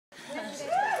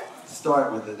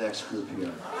start with the next group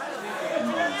here.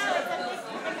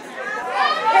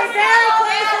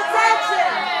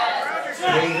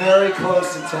 Pay very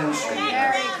close attention.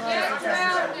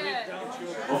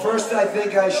 Well, first I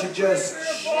think I should just...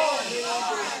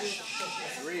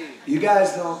 You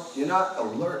guys don't... You're not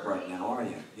alert right now, are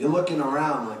you? You're looking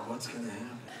around like, what's going to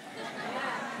happen?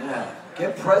 Yeah,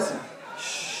 get present.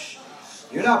 Shh.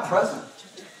 You're not present.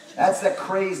 That's that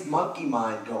crazed monkey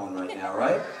mind going right now,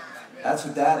 right? That's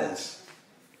what that is.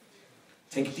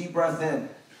 Take a deep breath in.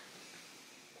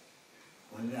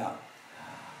 Let it out.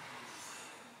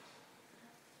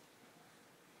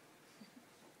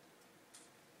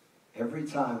 Every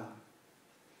time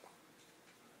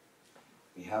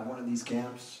we have one of these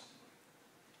camps,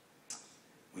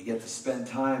 we get to spend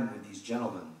time with these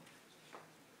gentlemen.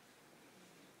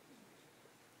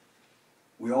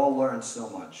 We all learn so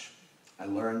much. I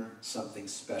learn something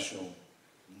special,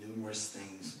 numerous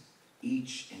things,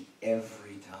 each and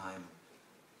every time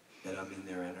that I'm in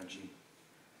their energy.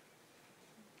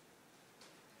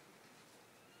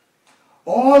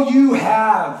 All you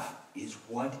have is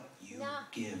what you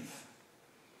give.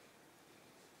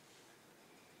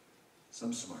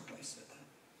 Some smart guy said that.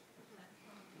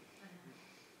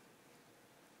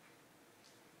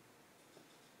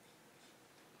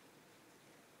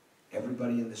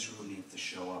 Everybody in this room needs to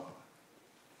show up.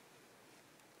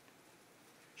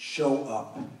 Show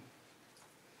up.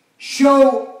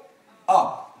 Show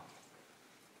up.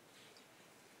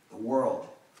 The world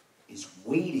is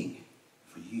waiting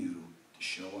for you to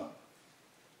show up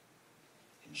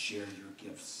and share your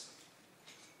gifts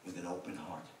with an open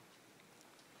heart.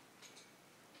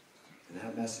 And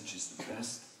that message is the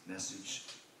best message,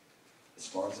 as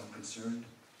far as I'm concerned,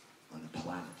 on the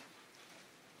planet.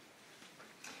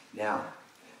 Now,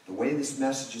 the way this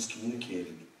message is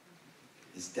communicated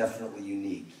is definitely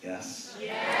unique, yes?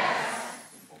 Yes.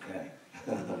 Okay.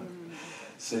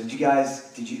 So did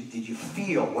you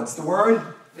feel, what's the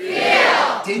word?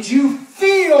 Feel. Did you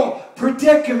feel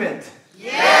predicament?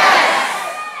 Yes.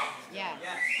 Yes.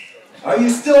 Are you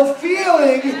still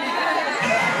feeling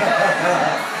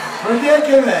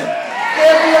predicament?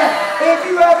 If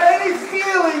you have any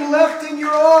feeling left in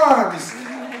your arms,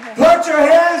 put your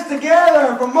hands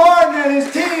together for Martin and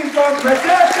his team from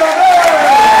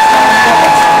Predicament!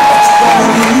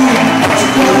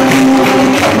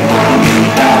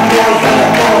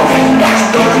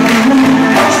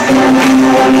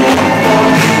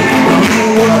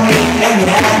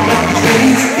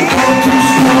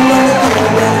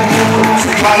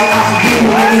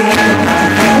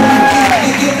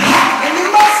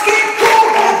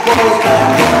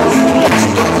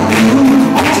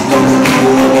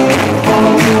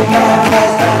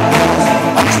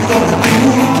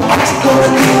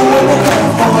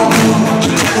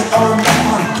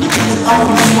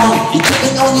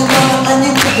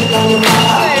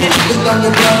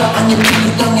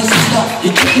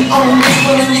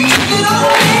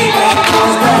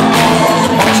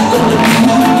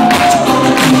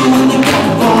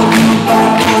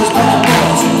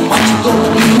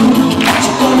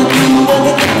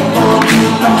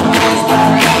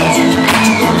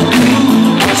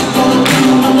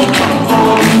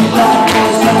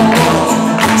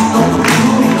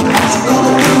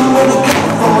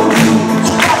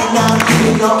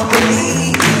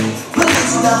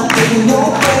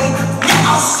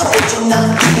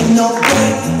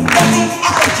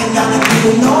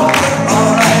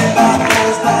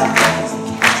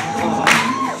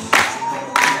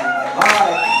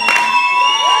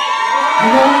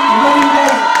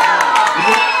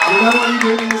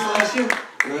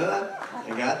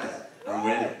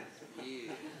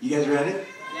 You guys ready?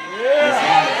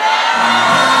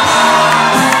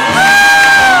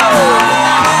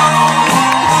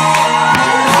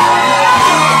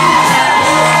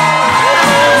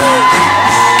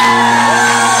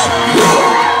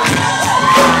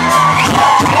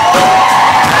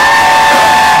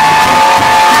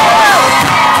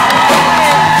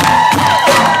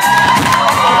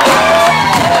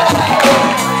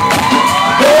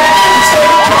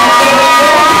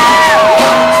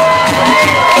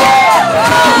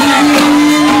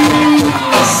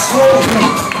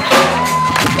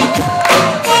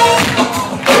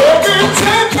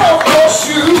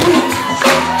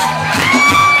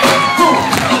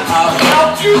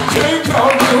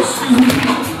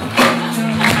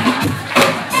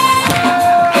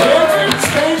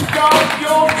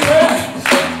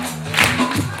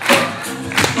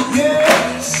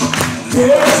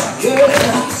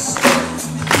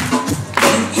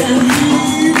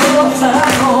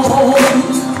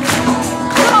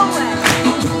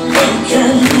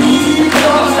 Can leave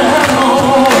your hat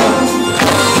home.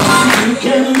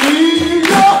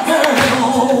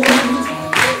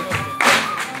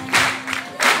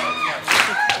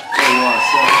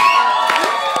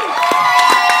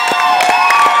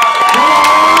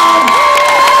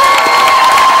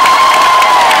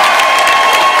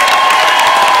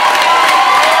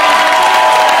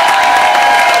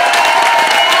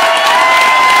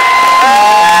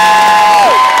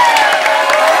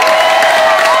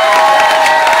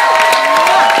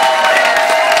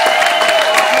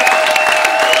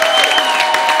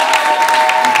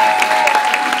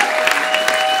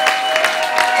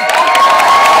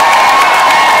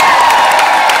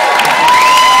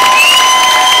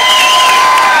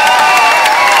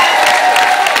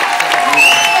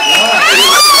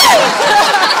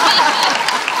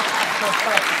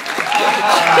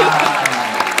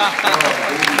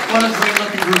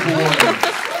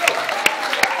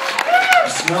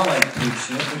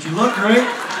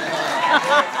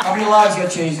 How many lives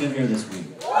got changed in here this week?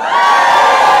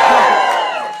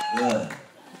 Good.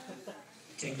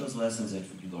 Take those lessons that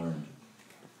you learned.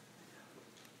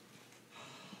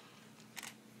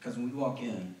 Because when we walk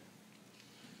in,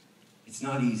 it's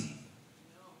not easy.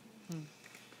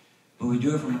 But we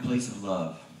do it from a place of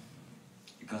love.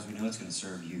 Because we know it's going to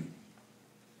serve you.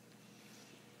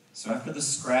 So after the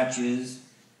scratches,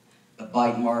 the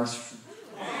bite marks,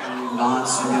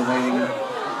 non-simulating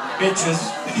bitches,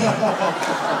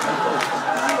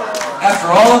 after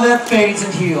all of that fades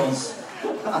and heals,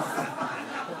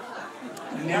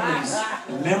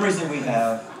 the memories that we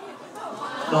have,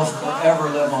 they'll forever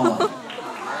live on.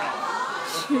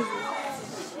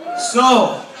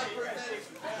 So,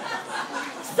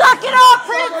 suck it up,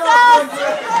 princess!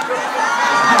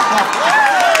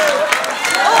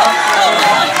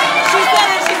 She said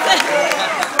it, she said it.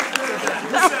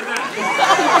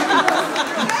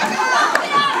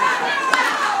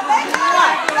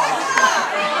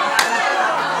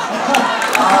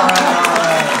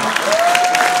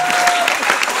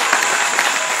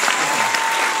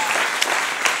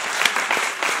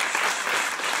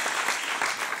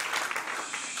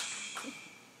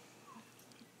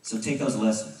 So take those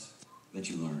lessons that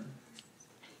you learned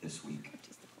this week.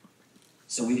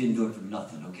 So we didn't do it for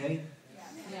nothing, okay?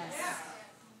 Yes.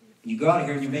 You go out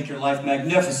here and you make your life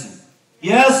magnificent.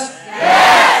 Yes?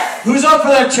 Yes! Who's up for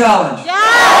that challenge? Yes!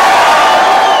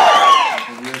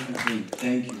 We're complete.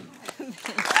 Thank you.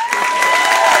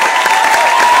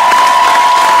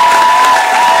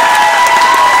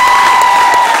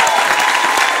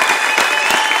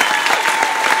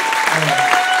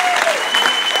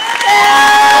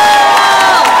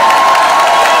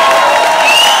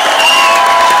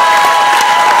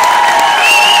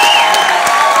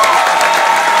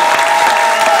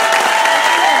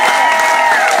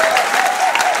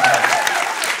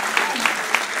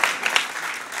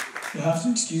 You'll have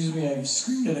to excuse me, I've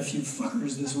screamed at a few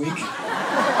fuckers this week.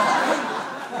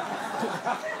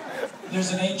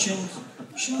 There's an ancient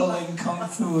Shaolin Kung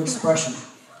Fu expression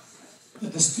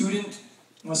that the student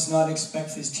must not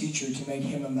expect his teacher to make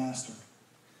him a master.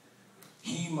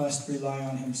 He must rely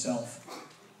on himself.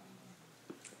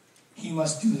 He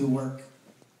must do the work.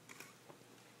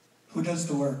 Who does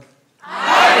the work?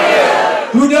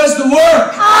 I do! Who does the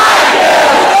work? I do!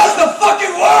 Who does the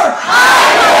fucking work? I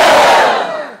do!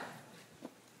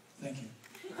 Thank you.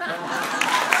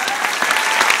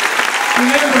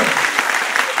 Remember,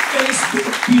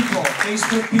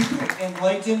 Facebook people,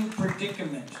 Enlightened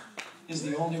Predicament is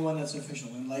the only one that's official.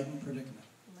 Enlightened Predicament.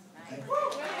 Okay?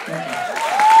 Thank you.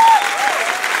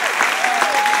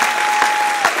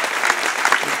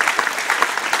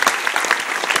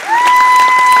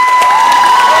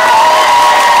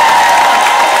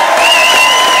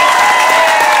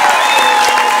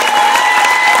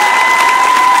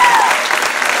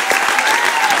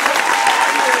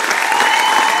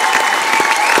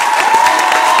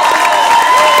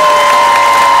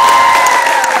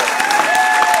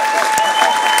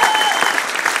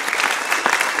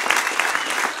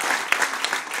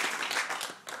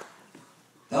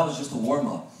 That was just a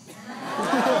warm-up. You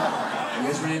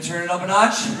guys ready to turn it up a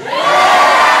notch? You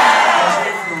guys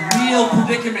ready for the real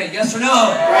predicament? Yes or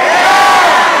no?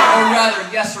 Or rather,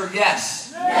 yes or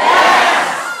yes?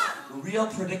 Yes! The real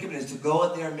predicament is to go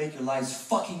out there and make your lives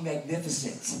fucking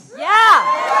magnificent.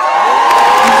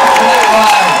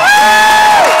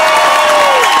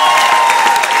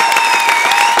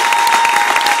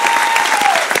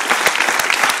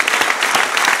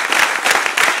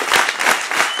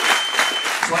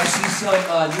 So I see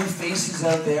some new faces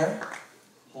out there.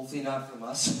 Hopefully not from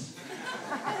us.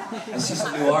 I see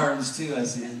some new arms too. I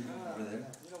see over there.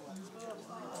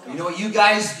 You know what, you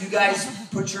guys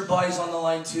put your bodies on the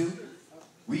line too.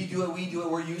 We do it,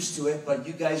 we're used to it, but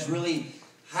you guys really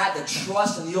had the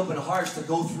trust and the open hearts to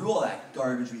go through all that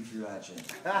garbage we threw at you.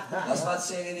 That's not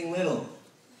saying anything little.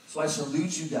 So I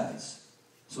salute you guys.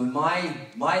 So in my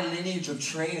lineage of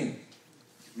training,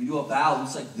 we do a bow,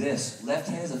 looks like this. Left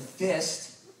hand is a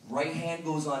fist, right hand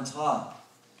goes on top.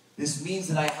 This means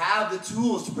that I have the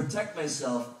tools to protect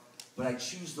myself, but I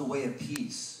choose the way of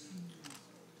peace.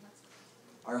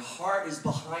 Our heart is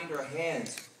behind our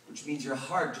hands, which means your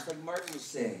heart, just like Martin was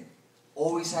saying,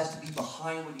 always has to be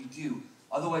behind what you do.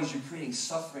 Otherwise, you're creating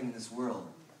suffering in this world.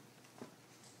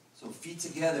 So feet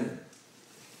together.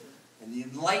 And the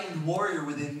enlightened warrior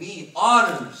within me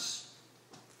honors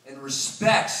and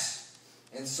respects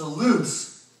and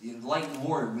salutes the enlightened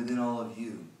warrior within all of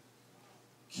you.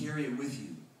 Carry it with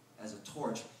you as a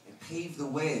torch and pave the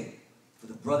way for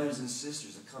the brothers and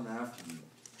sisters that come after you.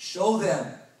 Show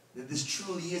them that this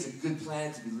truly is a good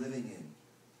planet to be living in.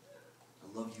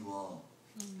 I love you all.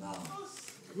 Wow.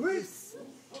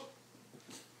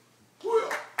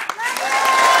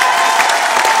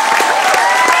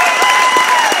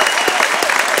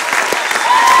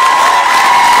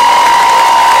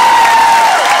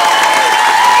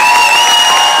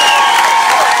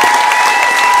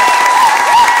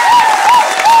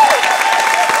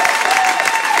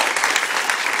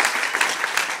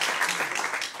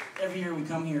 Every year we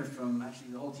come here from,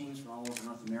 actually the whole team's from all over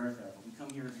North America, but we come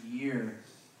here every year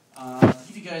to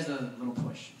give you guys a little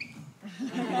push. We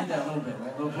did that a little bit,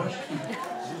 right? A little push?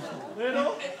 A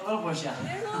little push, yeah.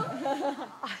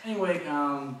 Anyway,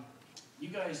 you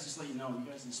guys, just let you know, you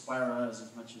guys inspire us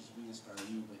as much as we inspire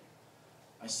you, but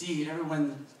I see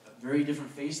everyone very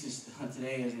different faces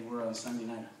today as they were on Sunday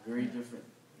night. Very different.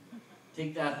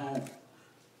 Take that home.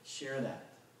 Share that.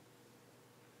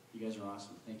 You guys are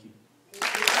awesome. Thank you.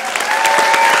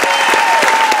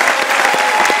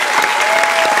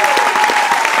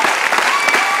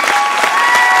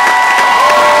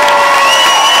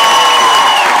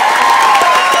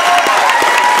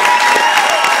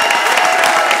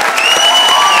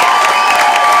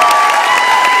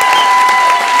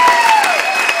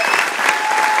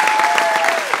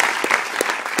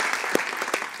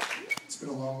 It's been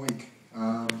a long week.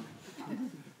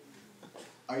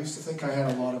 I used to think I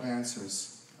had a lot of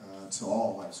answers to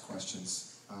all life's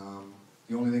questions.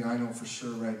 The only thing I know for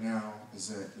sure right now is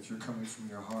that if you're coming from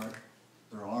your heart,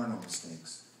 there are no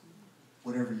mistakes.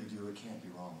 Whatever you do, it can't be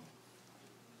wrong.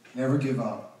 Never give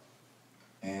up.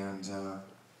 And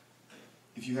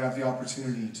if you have the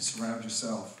opportunity to surround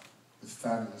yourself with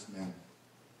fabulous men,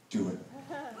 do it.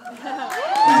 And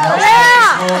how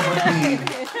this world would be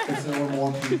if there were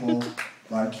more people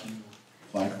like you,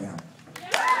 like them.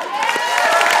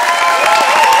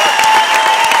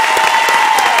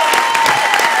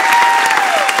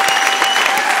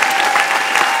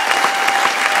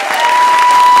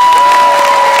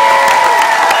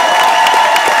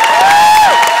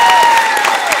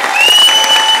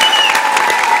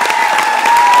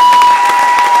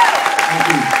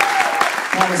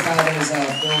 Not as bad as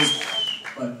Phil's,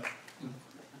 but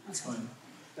that's fine.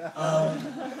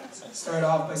 Start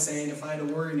off by saying if I had a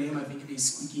warrior name, I think it'd be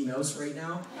Squeaky Mouse right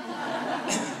now.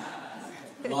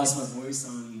 I lost my voice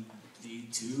on day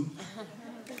 2.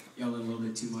 Yelling a little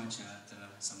bit too much at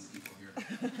some of the people here.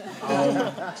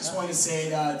 Just want to say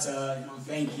that,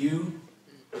 thank you.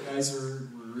 You guys were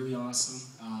really awesome.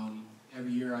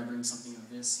 Every year I bring something of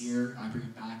this here. I bring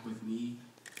it back with me,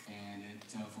 and it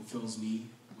fulfills me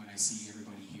when I see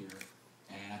everybody here.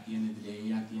 And at the end of the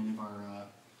day, at the end of our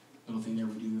little thing there,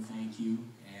 we do a thank you,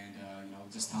 and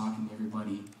just talking to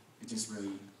everybody, it just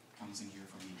really comes in here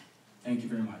for me. Thank you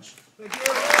very much. Thank you.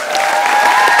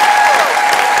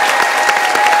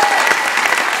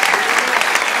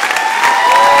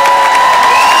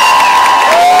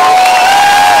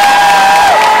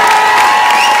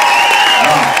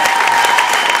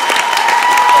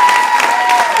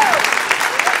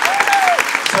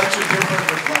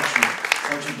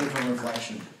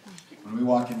 When we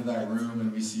walk into that room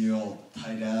and we see you all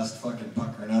tight-assed fucking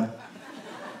puckering up.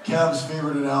 Kev's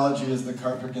favorite analogy is the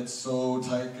carpet gets so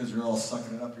tight because you're all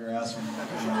sucking it up your ass when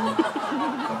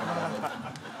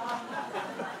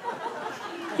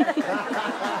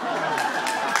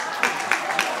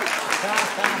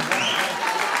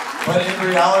But in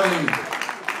reality,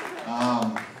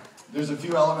 there's a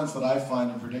few elements that I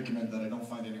find in predicament that I don't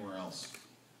find anywhere else.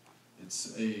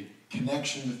 It's a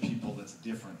connection with people that's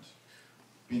different.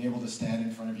 Being able to stand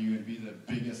in front of you and be the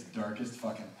biggest, darkest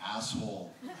fucking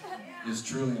asshole is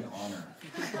truly an honor.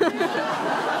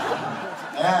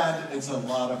 And it's a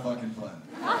lot of fucking fun.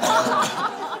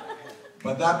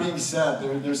 But that being said,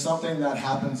 there's something that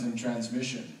happens in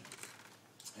transmission.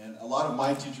 And a lot of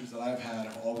my teachers that I've had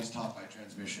have always taught by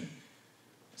transmission.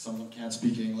 Some of them can't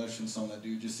speak English, and some that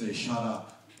do just say, shut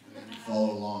up, and then you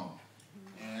follow along.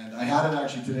 And I had it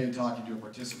actually today talking to a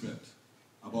participant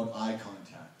about eye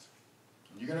contact.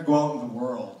 You're going to go out in the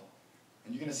world,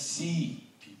 and you're going to see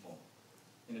people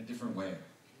in a different way.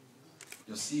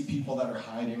 You'll see people that are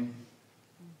hiding.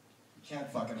 You can't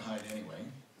fucking hide anyway,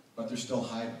 but they're still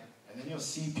hiding. And then you'll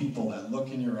see people that look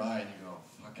in your eye, and you go,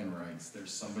 fucking rights,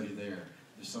 there's somebody there.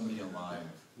 There's somebody alive.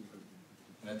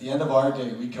 And at the end of our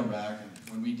day, we come back, and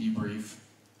when we debrief,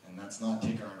 and that's not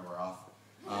take our underwear off,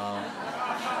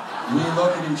 we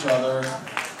look at each other,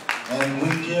 and we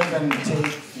give and take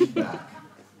feedback.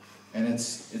 And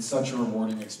it's such a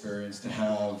rewarding experience to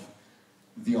have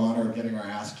the honor of getting our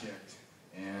ass kicked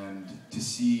and to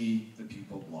see the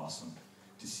people blossom,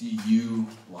 to see you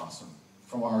blossom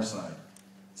from our side.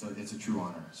 So it's a true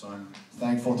honor. So I'm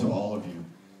thankful to all of you.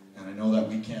 And I know that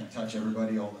we can't touch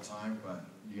everybody all the time, but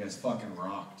you guys fucking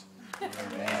rocked. You know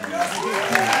what I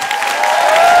mean?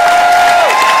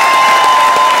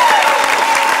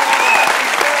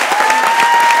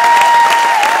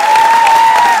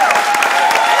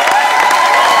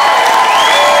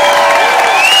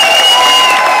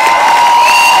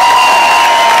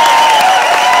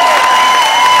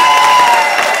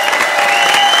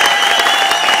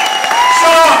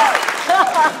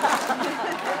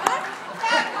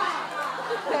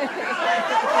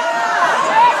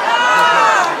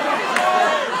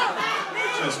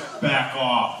 Just back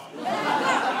off.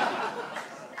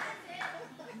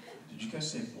 Did you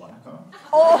guys say black off?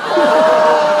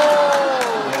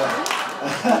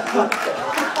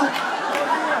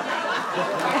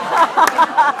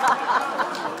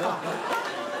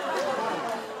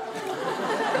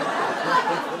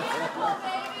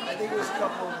 I think it was a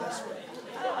couple of this way.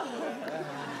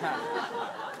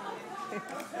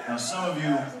 Now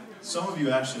some of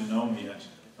you actually know me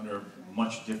under a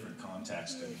much different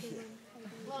context. And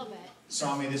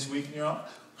saw me this week and you're all,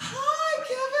 hi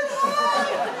Kevin, hi!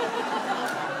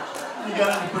 You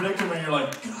got into a predicament and you're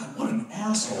like, God, what an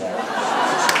asshole. What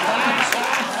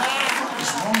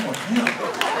is wrong with him?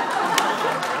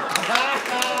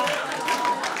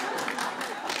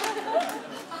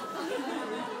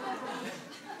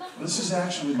 This is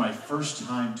actually my first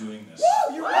time doing this.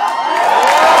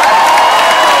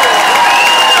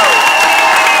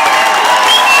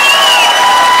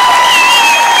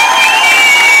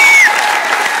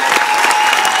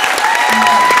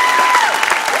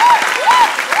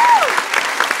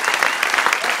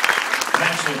 I'm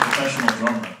actually a professional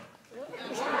drummer.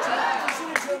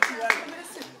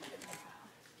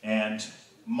 And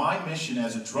my mission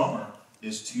as a drummer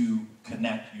is to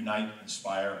connect, unite,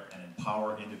 inspire, and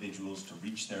empower individuals to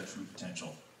reach their true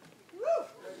potential.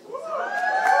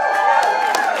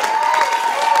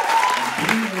 And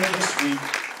being here this week,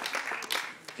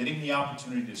 getting the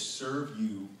opportunity to serve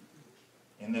you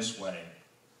in this way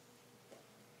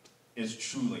is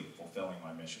truly fulfilling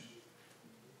my mission.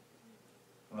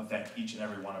 I want to thank each and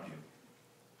every one of you.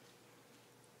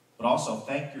 But also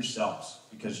thank yourselves,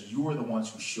 because you are the ones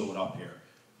who showed up here.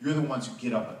 You're the ones who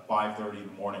get up at 5:30 in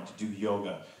the morning to do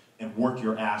yoga and work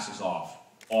your asses off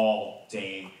all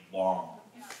day long.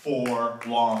 4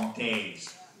 long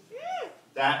days.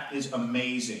 That is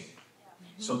amazing.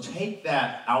 So take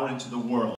that out into the world.